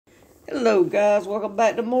Hello guys, welcome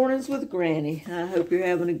back to Mornings with Granny. I hope you're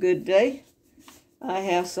having a good day. I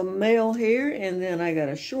have some mail here and then I got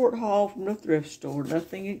a short haul from the thrift store.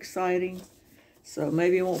 Nothing exciting, so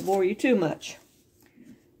maybe it won't bore you too much.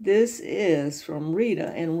 This is from Rita,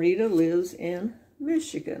 and Rita lives in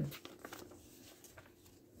Michigan.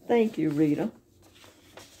 Thank you, Rita.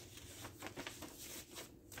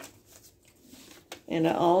 And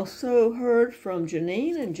I also heard from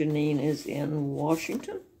Janine, and Janine is in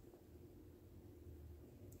Washington.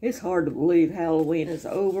 It's hard to believe Halloween is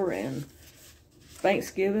over and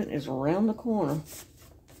Thanksgiving is around the corner.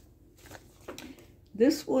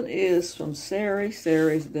 This one is from Sari.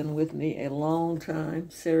 Sari's been with me a long time.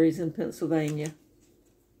 Sari's in Pennsylvania.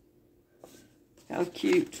 How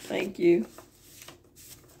cute. Thank you.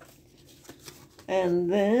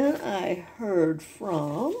 And then I heard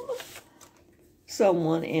from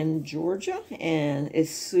someone in Georgia, and it's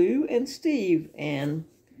Sue and Steve, and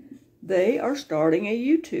they are starting a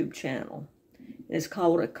YouTube channel. It's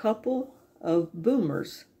called A Couple of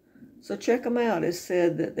Boomers. So check them out. It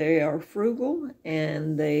said that they are frugal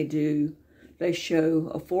and they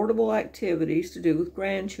show affordable activities to do with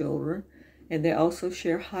grandchildren, and they also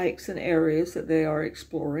share hikes and areas that they are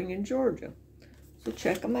exploring in Georgia. So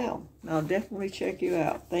check them out. I'll definitely check you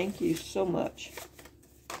out. Thank you so much.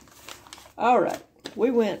 All right, we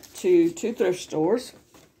went to 2 thrift stores.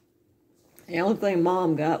 The only thing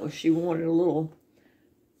Mom got was she wanted a little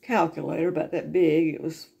calculator about that big. It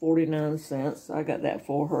was 49 cents. So I got that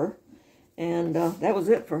for her. And that was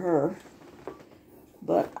it for her.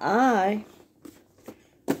 But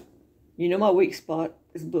you know my weak spot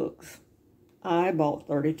is books. I bought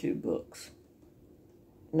 32 books.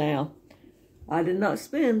 Now, I did not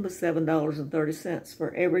spend but $7.30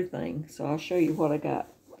 for everything. So I'll show you what I got.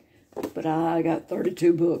 But I got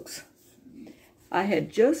 32 books. I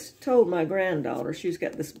had just told my granddaughter, she's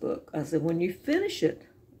got this book. I said, when you finish it,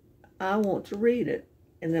 I want to read it.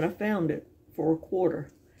 And then I found it for $1.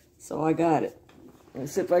 So I got it.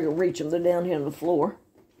 Let's see if I can reach them. They're down here on the floor.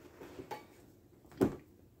 And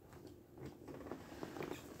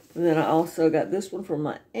then I also got this one from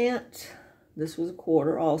my aunt. This was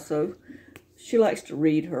 $1 also. She likes to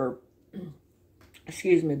read her,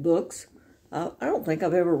 books. I don't think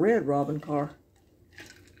I've ever read Robin Carr.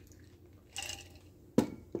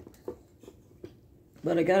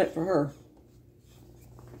 But I got it for her.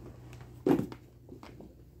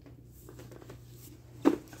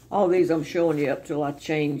 All these I'm showing you up till I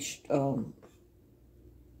change to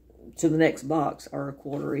the next box are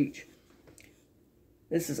 $1 each.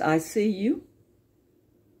 This is I See You.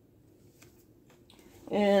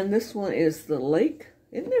 And this one is The Lake.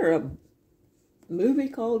 Isn't there a movie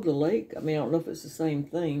called The Lake? I mean, I don't know if it's the same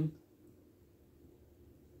thing.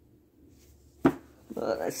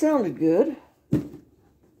 But it sounded good.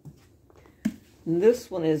 And this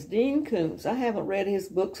one is Dean Koontz. I haven't read his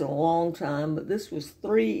books in a long time, but this was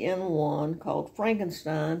 3 in 1 called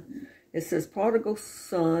Frankenstein. It says Prodigal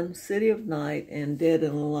Son, City of Night, and Dead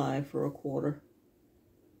and Alive for $1.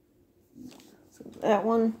 So that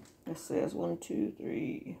one, it says 1, 2,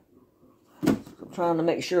 3. So I'm trying to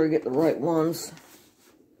make sure I get the right ones.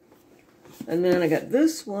 And then I got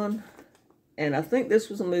this one, and I think this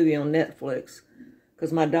was a movie on Netflix,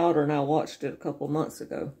 because my daughter and I watched it a couple months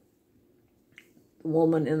ago. The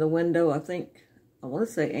Woman in the Window, I want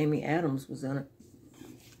to say Amy Adams was in it.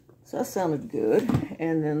 So that sounded good.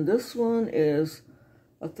 And then this one is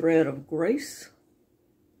A Thread of Grace.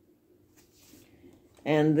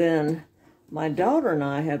 And then my daughter and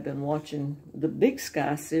I have been watching the Big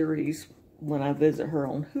Sky series when I visit her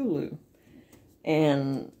on Hulu.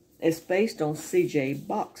 And it's based on C.J.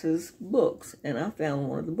 Box's books. And I found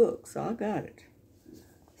one of the books, so I got it.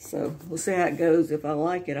 So we'll see how it goes. If I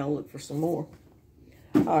like it, I'll look for some more.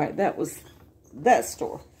 Alright, that was that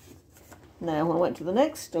store. Now, when I went to the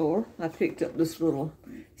next store, I picked up this little,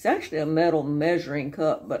 it's actually a metal measuring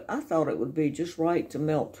cup, but I thought it would be just right to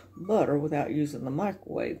melt butter without using the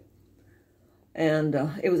microwave. And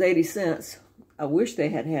it was 80 cents. I wish they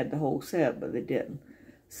had had the whole set, but they didn't.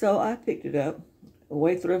 So I picked it up. The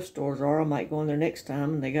way thrift stores are, I might go in there next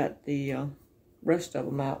time, and they got the rest of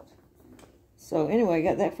them out. So anyway, I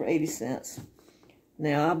got that for 80 cents.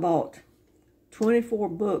 Now, I bought 24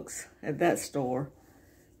 books at that store.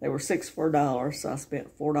 They were 6 for $1, so I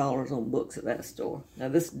spent $4 on books at that store. Now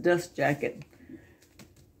this dust jacket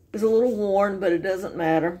is a little worn, but it doesn't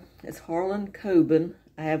matter. It's Harlan Coben.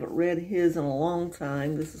 I haven't read his in a long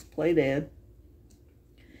time. This is Play Dead.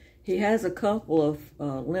 He has a couple of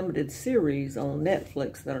limited series on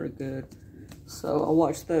Netflix that are good. So I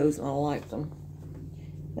watched those and I liked them.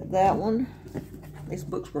 That one, these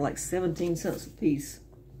books were like 17 cents a piece.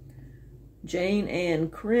 Jane Ann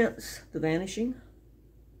Krentz, The Vanishing.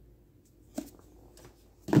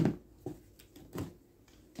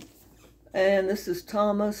 And this is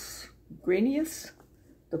Thomas Grenius,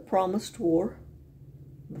 The Promised War.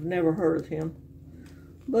 I've never heard of him,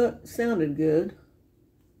 but sounded good.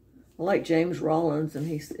 I like James Rollins, and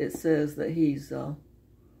it says that he's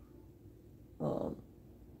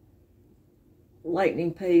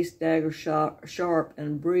lightning pace, dagger sharp,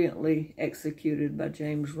 and brilliantly executed by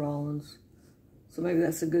James Rollins. So maybe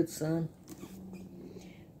that's a good sign.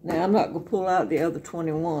 Now, I'm not going to pull out the other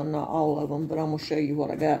 21, not all of them, but I'm going to show you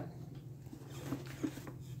what I got.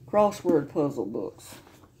 Crossword puzzle books.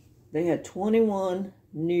 They had 21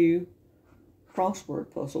 new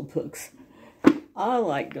crossword puzzle books. I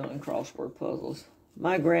like doing crossword puzzles.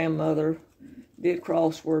 My grandmother did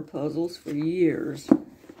crossword puzzles for years,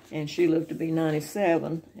 and she lived to be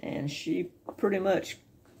 97, and she pretty much,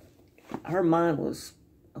 her mind was,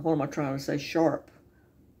 what am I trying to say, sharp,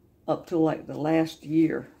 up to like the last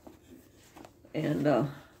year. And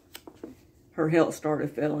her health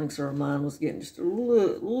started failing, so her mind was getting just a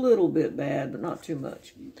little bit bad, but not too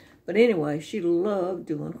much. But anyway, she loved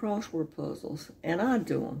doing crossword puzzles, and I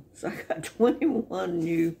do them. So I got 21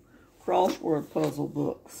 new crossword puzzle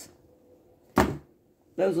books.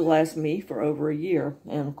 Those will last me for over a year,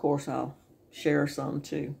 and of course I'll share some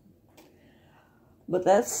too. But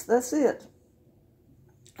that's it.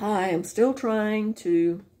 I am still trying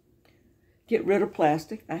to get rid of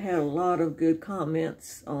plastic. I had a lot of good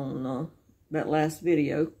comments on that last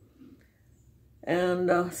video,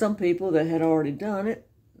 and some people that had already done it,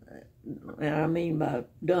 and I mean by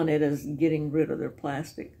done it as getting rid of their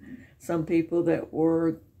plastic. Some people that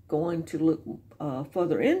were going to look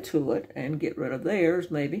further into it and get rid of theirs,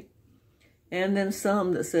 maybe. And then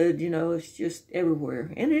some that said, you know, it's just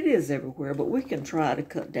everywhere. And it is everywhere, but we can try to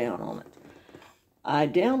cut down on it. I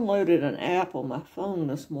downloaded an app on my phone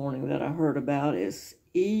this morning that I heard about. It's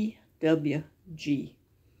EWG,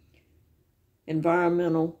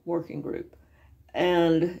 Environmental Working Group.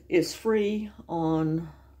 And it's free on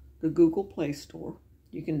the Google Play Store.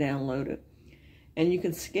 You can download it. And you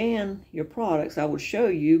can scan your products. I would show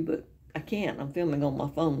you, but I can't. I'm filming on my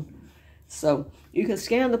phone. So you can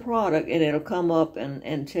scan the product, and it'll come up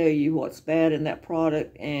and tell you what's bad in that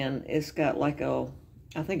product. And it's got like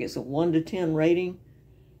I think it's a 1 to 10 rating.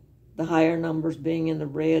 The higher numbers being in the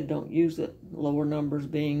red, don't use it. Lower numbers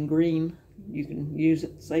being green, you can use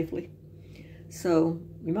it safely. So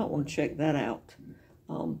you might want to check that out.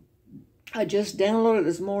 I just downloaded it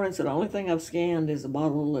this morning, so the only thing I've scanned is a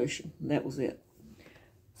bottle of lotion. That was it.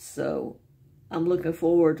 So I'm looking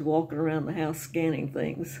forward to walking around the house scanning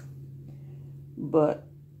things. But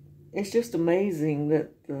it's just amazing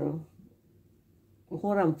that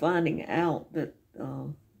what I'm finding out that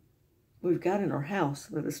we've got in our house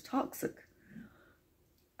that is toxic.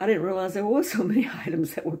 I didn't realize there was so many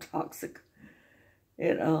items that were toxic.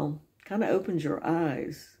 It kind of opens your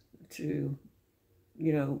eyes to,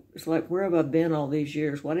 you know, it's like, where have I been all these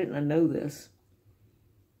years? Why didn't I know this?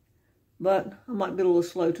 But I might be a little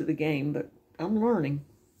slow to the game, but I'm learning.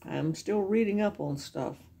 I'm still reading up on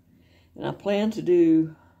stuff. And I plan to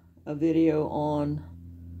do a video on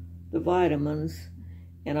the vitamins,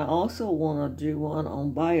 and I also want to do one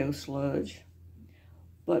on biosludge.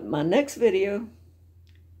 But my next video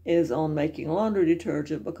is on making laundry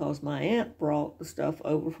detergent, because my aunt brought the stuff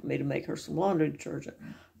over for me to make her some laundry detergent.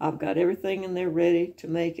 I've got everything in there ready to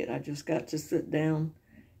make it. I just got to sit down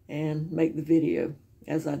and make the video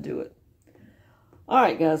as I do it. All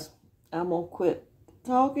right, guys, I'm going to quit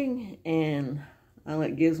talking, and I'll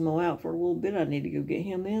let Gizmo out for a little bit. I need to go get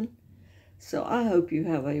him in. So I hope you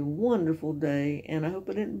have a wonderful day, and I hope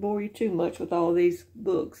I didn't bore you too much with all these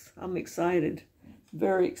books. I'm excited,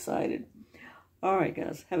 very excited. All right,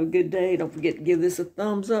 guys, have a good day. Don't forget to give this a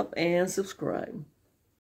thumbs up and subscribe.